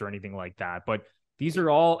Leafs or anything like that, but these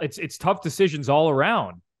are all, it's tough decisions all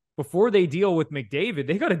around. Before they deal with McDavid,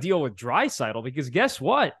 they got to deal with Draisaitl, because guess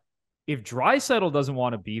what? If Draisaitl doesn't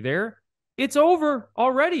want to be there, it's over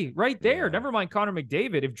already right there. Yeah. Never mind Connor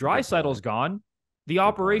McDavid. If Draisaitl's gone, the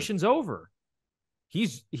operation's over.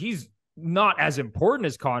 He's not as important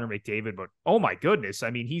as Connor McDavid, but oh my goodness. I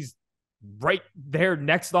mean, he's right there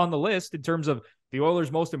next on the list in terms of the Oilers'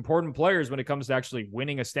 most important players when it comes to actually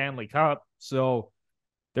winning a Stanley Cup. So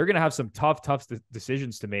they're going to have some tough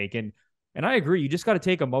decisions to make. And I agree. You just got to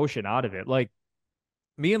take emotion out of it. Like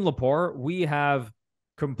me and Lepore, we have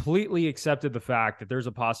completely accepted the fact that there's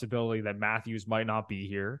a possibility that Matthews might not be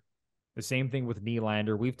here. The same thing with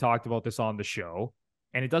Nylander. We've talked about this on the show.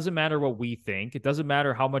 And it doesn't matter what we think. It doesn't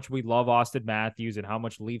matter how much we love Austin Matthews and how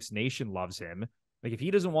much Leafs Nation loves him. Like if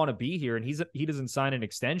he doesn't want to be here and he doesn't sign an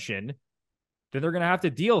extension, then they're going to have to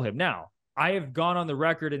deal him. Now, I have gone on the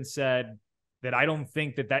record and said that I don't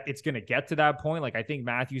think that it's going to get to that point. Like I think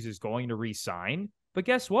Matthews is going to re-sign. But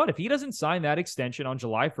guess what? If he doesn't sign that extension on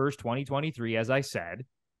July 1st, 2023, as I said,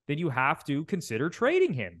 then you have to consider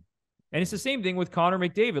trading him. And it's the same thing with Connor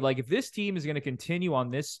McDavid. Like if this team is going to continue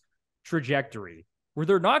on this trajectory where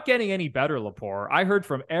they're not getting any better, Lepore, I heard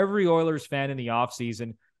from every Oilers fan in the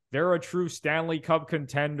offseason, they're a true Stanley Cup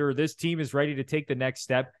contender. This team is ready to take the next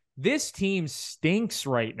step. This team stinks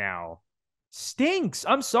right now. Stinks.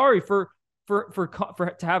 I'm sorry to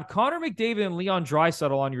have Connor McDavid and Leon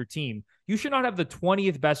Draisaitl on your team. You should not have the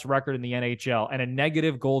 20th best record in the NHL and a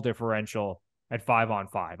negative goal differential at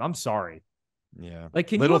 5-on-5. I'm sorry. Yeah. Like,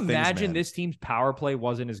 can you imagine this team's power play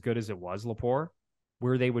wasn't as good as it was, Lepore,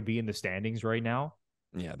 where they would be in the standings right now?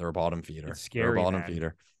 Yeah, they're a bottom feeder. It's scary, they're a bottom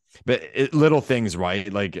feeder. But little things,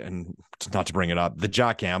 right? Like, and not to bring it up, the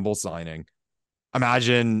Jack Campbell signing.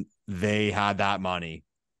 Imagine they had that money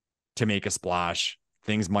to make a splash.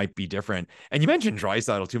 Things might be different. And you mentioned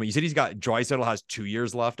Draisaitl too. You said Draisaitl has 2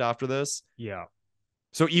 years left after this. Yeah.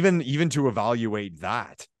 So even to evaluate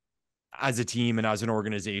that as a team and as an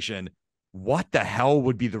organization, what the hell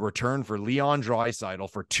would be the return for Leon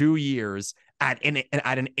Draisaitl for 2 years at an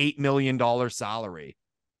 $8 million salary?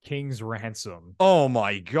 King's ransom. Oh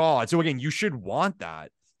my God. So again, you should want that.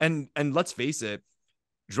 And let's face it,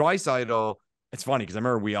 Draisaitl, it's funny because I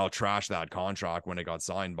remember we all trashed that contract when it got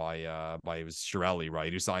signed by it was Chiarelli,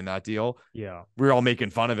 right? Who signed that deal. Yeah. We were all making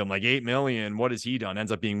fun of him, like $8 million. What has he done?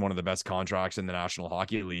 Ends up being one of the best contracts in the National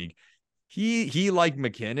Hockey League. He like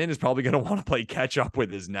McKinnon is probably going to want to play catch up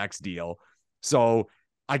with his next deal. So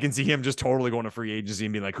I can see him just totally going to free agency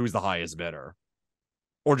and being like, who's the highest bidder?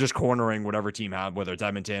 Or just cornering whatever team have, whether it's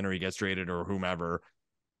Edmonton or he gets traded or whomever,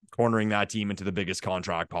 cornering that team into the biggest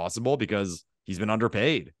contract possible because he's been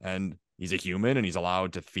underpaid and he's a human and he's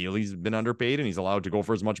allowed to feel he's been underpaid and he's allowed to go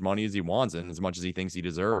for as much money as he wants and as much as he thinks he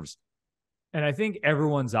deserves. And I think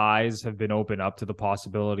everyone's eyes have been opened up to the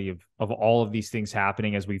possibility of all of these things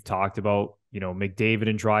happening, as we've talked about, McDavid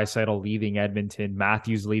and Draisaitl leaving Edmonton,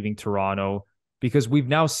 Matthews leaving Toronto, because we've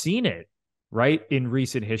now seen it, right, in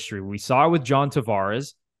recent history. We saw it with John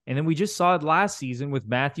Tavares, and then we just saw it last season with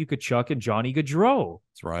Matthew Tkachuk and Johnny Gaudreau.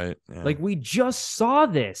 That's right. Yeah. Like, we just saw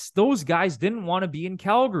this. Those guys didn't want to be in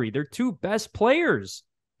Calgary. They're two best players.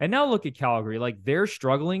 And now look at Calgary. Like, they're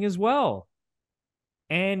struggling as well.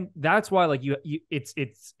 And that's why, like, it's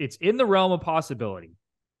in the realm of possibility.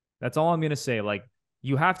 That's all I'm going to say. Like,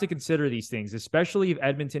 you have to consider these things, especially if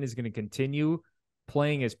Edmonton is going to continue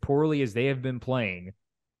playing as poorly as they have been playing.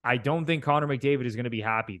 I don't think Connor McDavid is going to be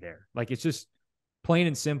happy there. Like, it's just plain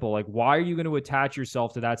and simple. Like, why are you going to attach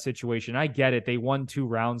yourself to that situation? I get it. They won 2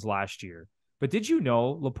 rounds last year. But did you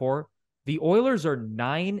know, Lepore, The Oilers are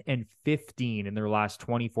 9-15 in their last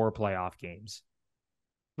 24 playoff games.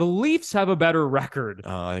 The Leafs have a better record.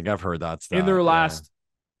 I think I've heard that stat, in their last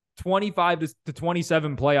 25 to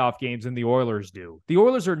 27 playoff games than the Oilers do. The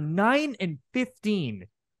Oilers are 9-15.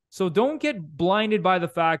 So don't get blinded by the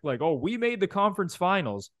fact like, oh, we made the conference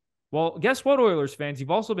finals. Well, guess what, Oilers fans?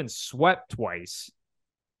 You've also been swept twice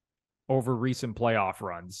over recent playoff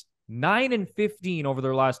runs. 9-15 over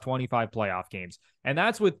their last 25 playoff games. And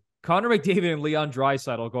that's with Connor McDavid and Leon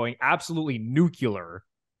Draisaitl going absolutely nuclear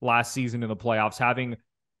last season in the playoffs, having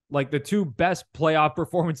like the two best playoff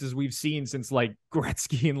performances we've seen since like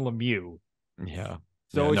Gretzky and Lemieux. Yeah.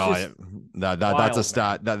 So that's a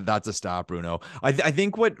stat. That's a stat, Bruno. I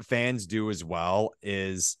think what fans do as well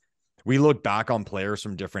is we look back on players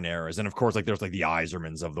from different eras. And of course, like there's like the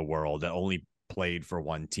Yzermans of the world that only played for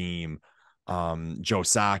one team. Joe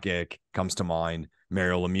Sakic comes to mind,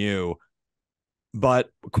 Mario Lemieux. But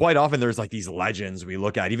quite often there's like these legends we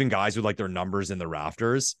look at, even guys with like their numbers in the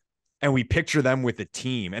rafters, and we picture them with the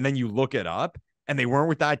team. And then you look it up and they weren't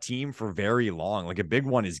with that team for very long. Like a big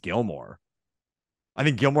one is Gilmore. I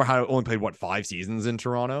think Gilmore had only played 5 seasons in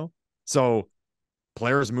Toronto. So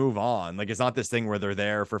players move on. Like it's not this thing where they're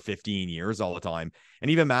there for 15 years all the time. And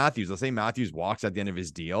even Matthews, let's say Matthews walks at the end of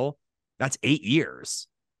his deal. That's 8 years.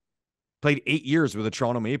 Played 8 years with the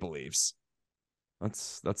Toronto Maple Leafs.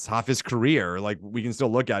 That's half his career. Like we can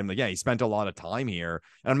still look at him like, yeah, he spent a lot of time here.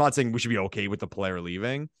 And I'm not saying we should be okay with the player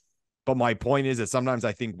leaving, but my point is that sometimes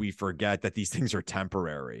I think we forget that these things are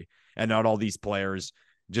temporary and not all these players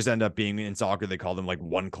just end up being in soccer. They call them like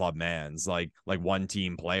one club mans, like one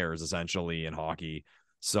team players essentially in hockey.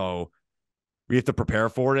 So we have to prepare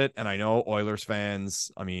for it. And I know Oilers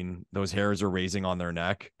fans, I mean, those hairs are raising on their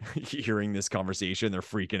neck hearing this conversation. They're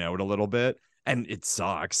freaking out a little bit and it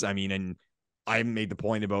sucks. I mean, and I made the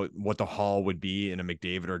point about what the haul would be in a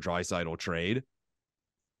McDavid or Draisaitl trade.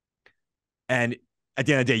 And at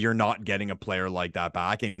the end of the day, you're not getting a player like that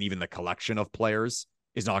back. And even the collection of players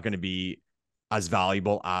is not going to be as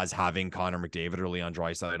valuable as having Connor McDavid or Leon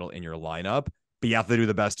Draisaitl in your lineup. But you have to do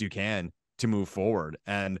the best you can to move forward.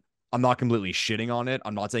 And I'm not completely shitting on it.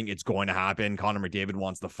 I'm not saying it's going to happen. Connor McDavid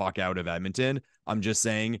wants the fuck out of Edmonton. I'm just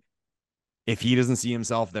saying if he doesn't see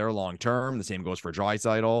himself there long term, the same goes for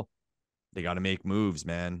Draisaitl. They got to make moves,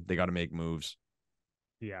 man. They got to make moves.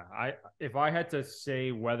 Yeah, if I had to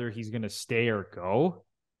say whether he's going to stay or go,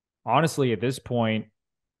 honestly, at this point,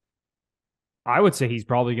 I would say he's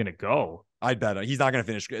probably going to go. I'd bet he's not going to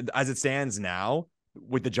finish. As it stands now,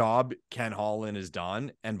 with the job Ken Holland has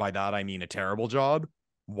done, and by that I mean a terrible job,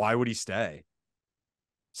 why would he stay?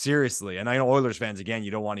 Seriously. And I know Oilers fans, again,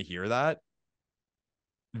 you don't want to hear that.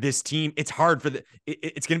 This team, it's hard for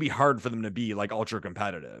it's going to be hard for them to be like ultra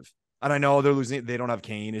competitive. And I know they're losing. They don't have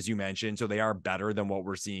Kane, as you mentioned, so they are better than what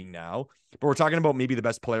we're seeing now. But we're talking about maybe the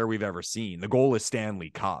best player we've ever seen. The goal is Stanley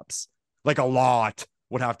Cups. Like a lot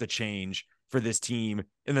would have to change for this team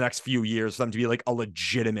in the next few years for them to be like a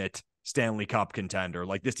legitimate Stanley Cup contender.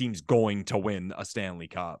 Like this team's going to win a Stanley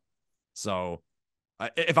Cup. So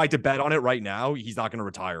if I had to bet on it right now, he's not going to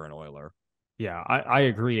retire an Oiler. Yeah, I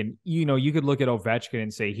agree. And, you know, you could look at Ovechkin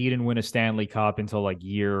and say he didn't win a Stanley Cup until like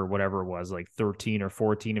year, whatever it was, like 13 or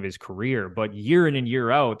 14 of his career. But year in and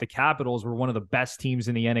year out, the Capitals were one of the best teams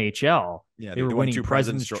in the NHL. Yeah, they were winning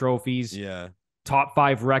President's trophies. Yeah. Top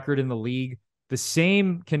 5 record in the league. The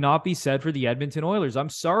same cannot be said for the Edmonton Oilers. I'm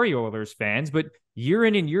sorry, Oilers fans, but year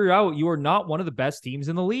in and year out, you are not one of the best teams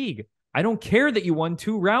in the league. I don't care that you won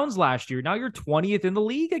 2 rounds last year. Now you're 20th in the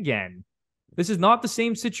league again. This is not the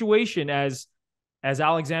same situation as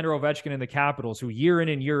Alexander Ovechkin and the Capitals, who year in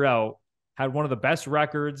and year out had one of the best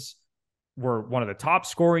records, were one of the top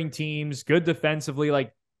scoring teams, good defensively.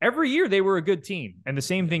 Like every year they were a good team. And the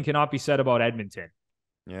same thing cannot be said about Edmonton.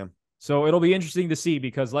 Yeah. So it'll be interesting to see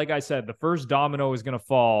because, like I said, the first domino is going to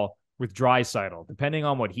fall with Draisaitl. Depending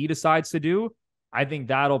on what he decides to do, I think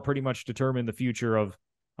that'll pretty much determine the future of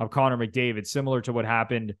Connor McDavid, similar to what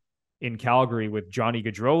happened in Calgary with Johnny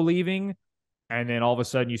Gaudreau leaving. And then all of a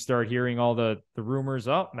sudden you start hearing all the rumors.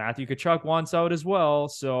 Oh, Matthew Tkachuk wants out as well.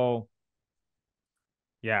 So,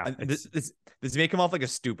 yeah. This may come off like a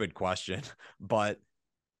stupid question, but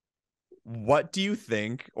what do you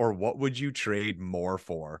think or what would you trade more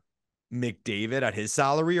for? McDavid at his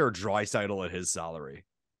salary or Draisaitl at his salary?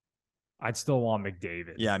 I'd still want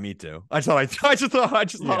McDavid. Yeah, me too. I just thought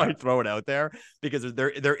I'd throw it out there because there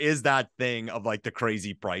is that thing of like the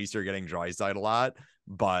crazy price you're getting Draisaitl at.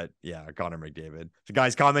 But yeah, Connor McDavid. So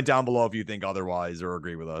guys, comment down below if you think otherwise or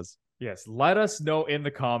agree with us. Yes, let us know in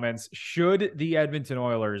the comments, should the Edmonton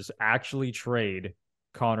Oilers actually trade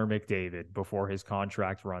Connor McDavid before his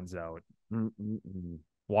contract runs out?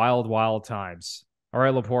 Wild, wild times. All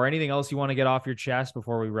right, Lepore, anything else you want to get off your chest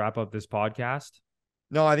before we wrap up this podcast?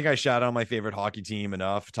 No, I think I shouted out my favorite hockey team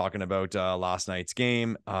enough talking about last night's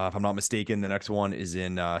game. If I'm not mistaken, the next one is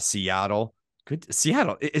in Seattle. Good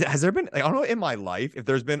Seattle. Has there been, I don't know, in my life, if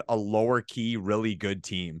there's been a lower key, really good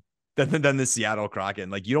team than the Seattle Kraken.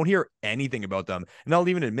 Like, you don't hear anything about them. And I'll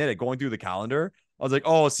even admit it, going through the calendar, I was like,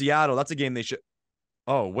 oh, Seattle, that's a game they should.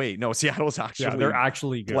 Oh, wait, no, Seattle's actually, they're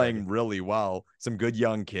actually good. Playing really well. Some good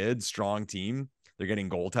young kids, strong team. They're getting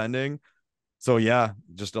goaltending. So, yeah,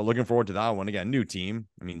 just looking forward to that one. Again, new team.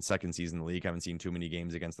 I mean, second season in the league. Haven't seen too many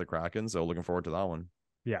games against the Kraken. So, looking forward to that one.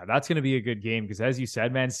 Yeah, that's going to be a good game because, as you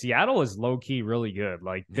said, man, Seattle is low-key really good.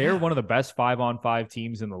 Like, they're one of the best 5-on-5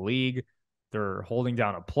 teams in the league. They're holding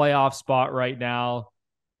down a playoff spot right now.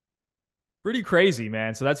 Pretty crazy,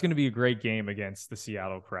 man. So that's going to be a great game against the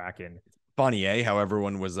Seattle Kraken. Funny, how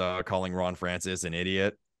everyone was calling Ron Francis an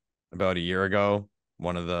idiot about a year ago.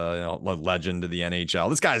 One of the legend of the NHL.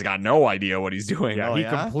 This guy's got no idea what he's doing. Yeah, he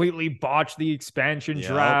completely botched the expansion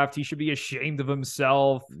draft. He should be ashamed of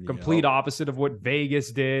himself. Complete opposite of what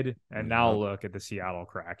Vegas did. And now look at the Seattle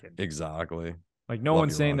Kraken. Exactly. Like, no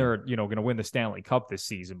one's saying they're, going to win the Stanley Cup this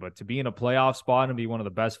season, but to be in a playoff spot and be one of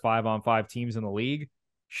the best 5-on-5 teams in the league,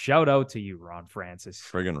 shout out to you, Ron Francis.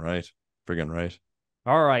 Friggin' right.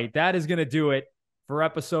 All right, that is going to do it for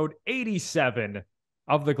episode 87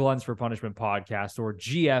 of the Gluttons For Punishment Podcast, or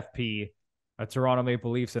GFP, a Toronto Maple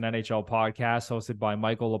Leafs and NHL podcast hosted by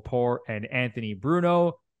Michael Lepore and Anthony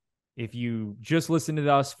Bruno. If you just listened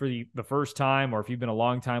to us for the first time, or if you've been a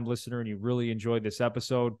long-time listener and you really enjoyed this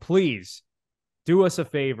episode, please do us a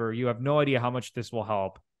favor. You have no idea how much this will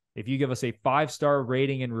help. If you give us a 5-star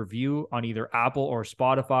rating and review on either Apple or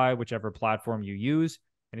Spotify, whichever platform you use.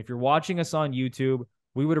 And if you're watching us on YouTube,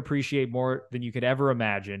 we would appreciate more than you could ever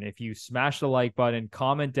imagine if you smash the like button,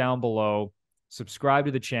 comment down below, subscribe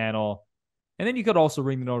to the channel, and then you could also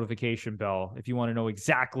ring the notification bell if you want to know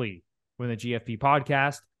exactly when the GFP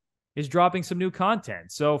podcast is dropping some new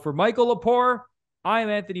content. So for Michael Lepore, I am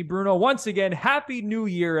Anthony Bruno. Once again, Happy New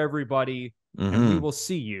Year, everybody, and we will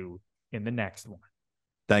see you in the next one.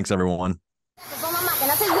 Thanks, everyone.